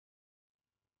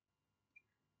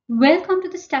Welcome to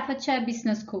the Staffordshire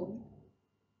Business School.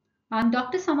 I'm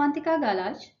Dr. Samantika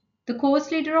Galaj, the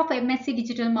course leader of MSc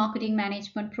Digital Marketing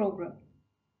Management program.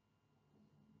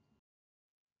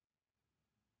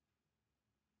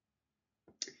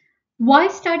 Why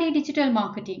study digital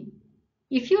marketing?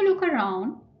 If you look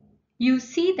around, you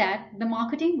see that the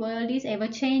marketing world is ever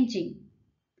changing.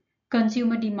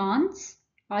 Consumer demands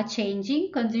are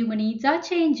changing, consumer needs are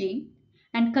changing,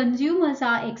 and consumers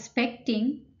are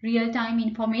expecting real-time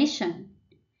information.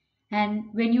 And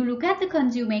when you look at the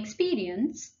consumer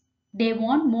experience, they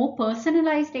want more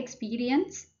personalized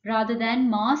experience rather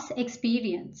than mass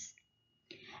experience.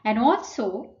 And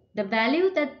also, the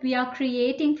value that we are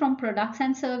creating from products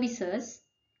and services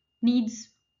needs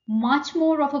much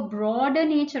more of a broader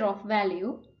nature of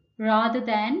value rather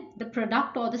than the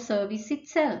product or the service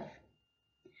itself.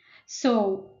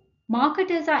 So,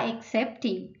 marketers are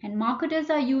accepting and marketers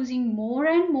are using more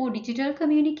and more digital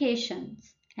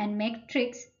communications and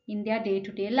metrics in their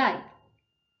day-to-day life.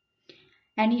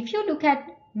 And if you look at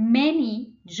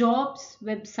many jobs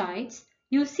websites,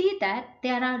 you see that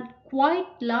there are quite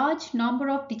large number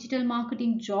of digital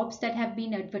marketing jobs that have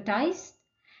been advertised,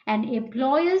 and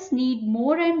employers need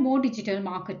more and more digital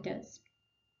marketers.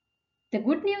 The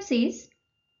good news is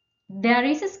there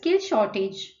is a skill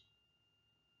shortage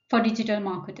for digital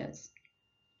marketers.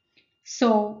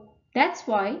 So that's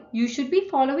why you should be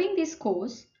following this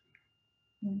course,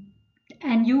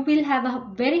 and you will have a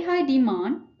very high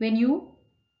demand when you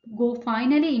go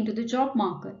finally into the job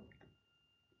market.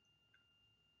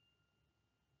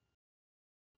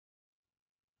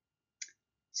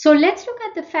 So let's look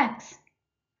at the facts.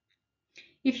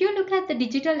 If you look at the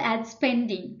digital ad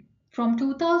spending from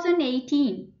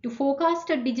 2018 to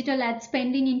forecasted digital ad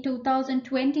spending in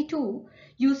 2022,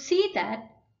 you see that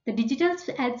the digital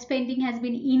ad spending has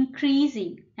been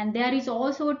increasing, and there is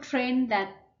also a trend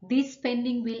that this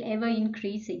spending will ever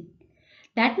increasing.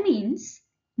 That means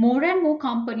more and more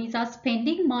companies are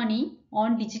spending money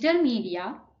on digital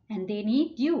media, and they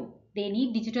need you. They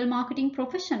need digital marketing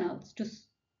professionals to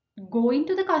go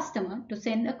into the customer to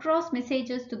send across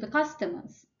messages to the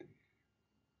customers.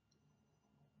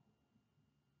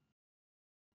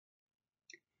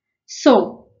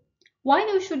 So, why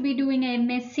you should be doing a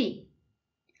MSc?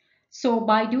 So,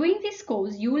 by doing this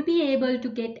course, you will be able to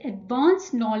get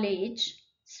advanced knowledge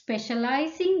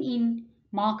specializing in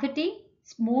marketing,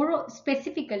 more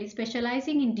specifically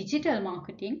specializing in digital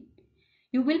marketing.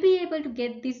 You will be able to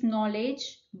get this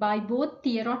knowledge by both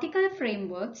theoretical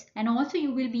frameworks, and also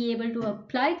you will be able to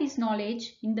apply this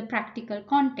knowledge in the practical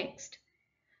context.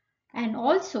 And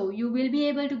also you will be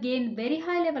able to gain very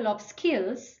high level of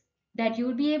skills that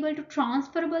you'll be able to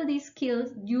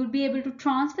you'll be able to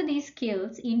transfer these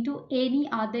skills into any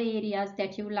other areas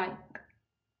that you like.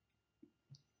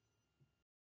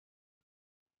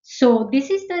 So this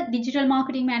is the digital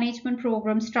marketing management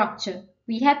program structure.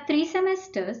 We have 3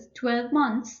 semesters, 12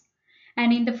 months,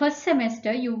 and in the first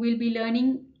semester you will be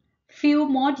learning few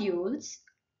modules.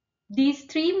 These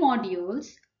 3 modules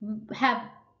have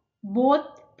both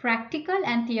practical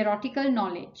and theoretical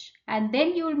knowledge, and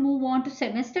then you will move on to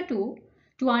semester 2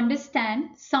 to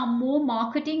understand some more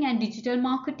marketing and digital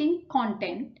marketing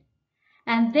content,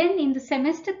 and then in the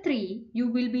semester 3 you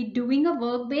will be doing a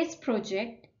work-based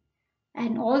project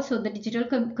and also the digital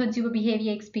consumer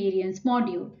behavior experience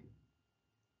module.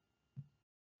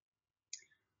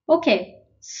 Okay,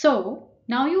 so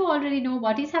now you already know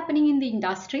what is happening in the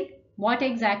industry, what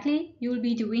exactly you will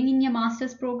be doing in your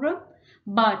master's program,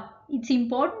 but it's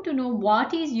important to know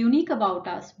what is unique about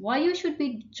us, why you should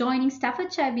be joining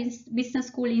Staffordshire Business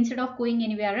School instead of going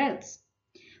anywhere else.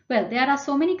 Well, there are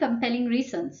so many compelling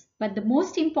reasons, but the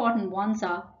most important ones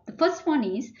are, the first one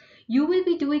is you will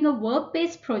be doing a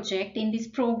work-based project in this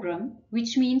program,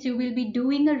 which means you will be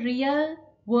doing a real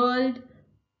world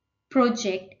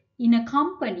project in a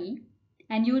company,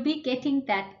 and you'll be getting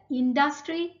that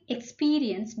industry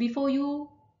experience before you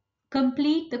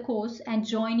complete the course and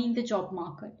joining the job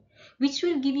market, which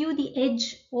will give you the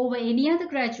edge over any other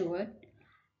graduate,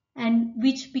 and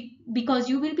because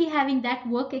you will be having that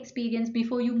work experience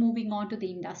before you moving on to the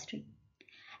industry.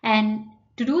 And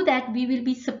to do that, we will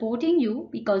be supporting you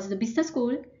because the business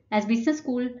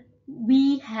school,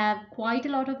 we have quite a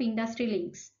lot of industry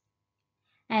links,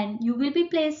 and you will be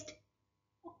placed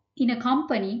in a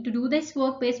company to do this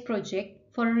work-based project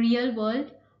for a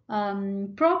real-world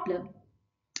problem.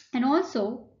 And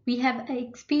also, we have an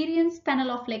experienced panel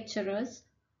of lecturers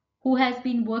who has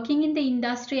been working in the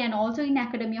industry and also in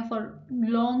academia for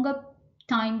longer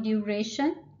time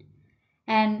duration.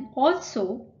 And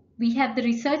also, we have the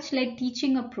research-led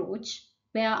teaching approach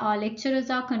where our lecturers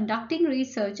are conducting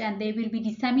research and they will be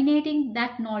disseminating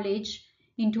that knowledge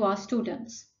into our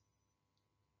students.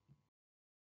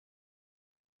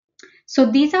 So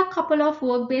these are a couple of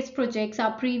work-based projects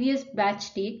our previous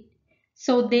batch did.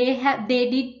 So they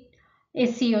did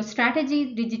SEO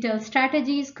strategies, digital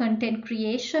strategies, content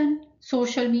creation,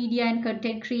 social media and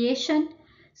content creation.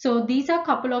 So these are a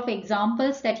couple of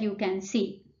examples that you can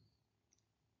see.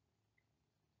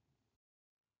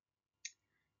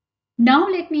 Now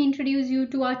let me introduce you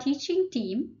to our teaching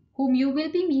team, whom you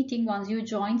will be meeting once you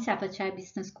join Staffordshire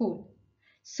Business School.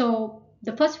 So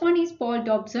the first one is Paul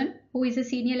Dobson, who is a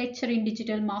senior lecturer in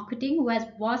digital marketing, who has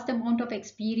vast amount of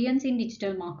experience in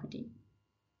digital marketing.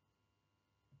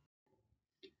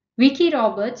 Vicky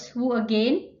Roberts, who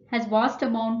again has vast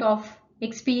amount of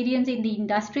experience in the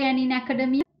industry and in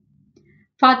academia.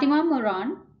 Fatima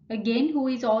Moran, again, who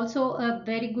is also a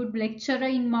very good lecturer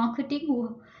in marketing,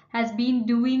 who has been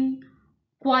doing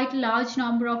quite a large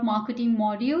number of marketing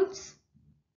modules.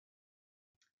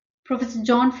 Professor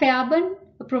John Fairbairn,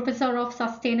 a professor of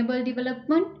sustainable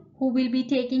development, who will be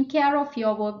taking care of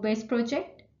your work-based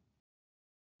project.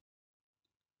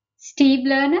 Steve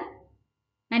Lerner,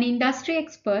 an industry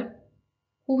expert,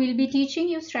 who will be teaching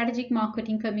you strategic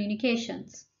marketing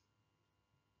communications.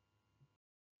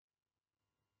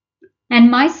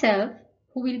 And myself,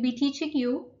 who will be teaching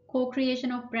you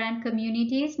co-creation of brand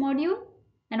communities module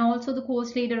and also the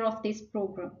course leader of this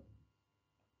program.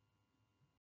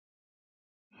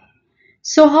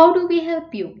 So how do we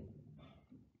help you?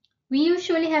 We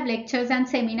usually have lectures and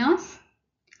seminars.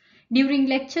 During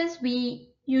lectures, we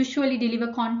usually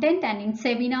deliver content, and in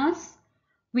seminars,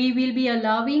 we will be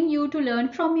allowing you to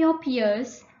learn from your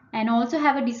peers and also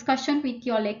have a discussion with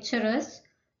your lecturers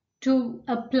to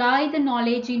apply the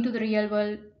knowledge into the real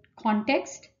world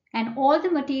context, and all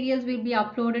the materials will be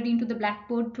uploaded into the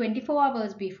Blackboard 24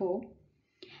 hours before,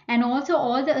 and also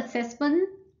all the assessment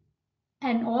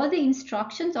and all the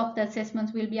instructions of the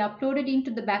assessments will be uploaded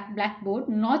into the Blackboard,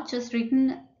 not just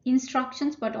written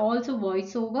instructions but also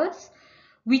voiceovers,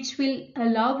 which will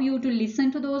allow you to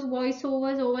listen to those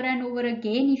voiceovers over and over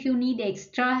again if you need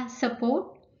extra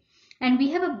support. And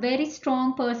we have a very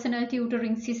strong personal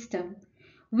tutoring system,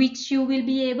 which you will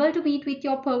be able to meet with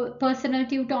your personal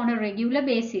tutor on a regular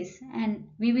basis, and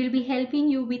we will be helping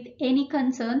you with any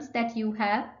concerns that you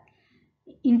have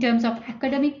in terms of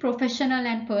academic, professional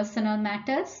and personal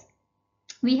matters.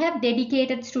 We have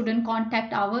dedicated student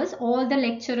contact hours. All the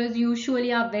lecturers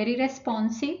usually are very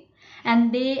responsive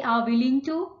and they are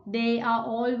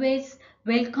always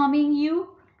welcoming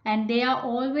you, and they are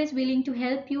always willing to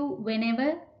help you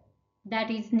whenever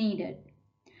that is needed.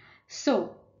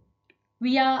 So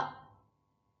we are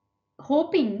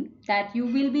hoping that you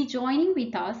will be joining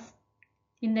with us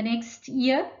in the next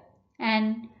year,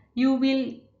 and you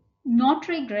will not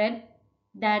regret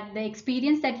that the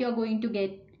experience that you are going to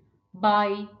get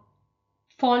by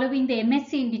following the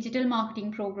MSc in Digital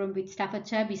Marketing program with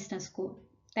Staffordshire Business School.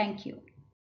 Thank you.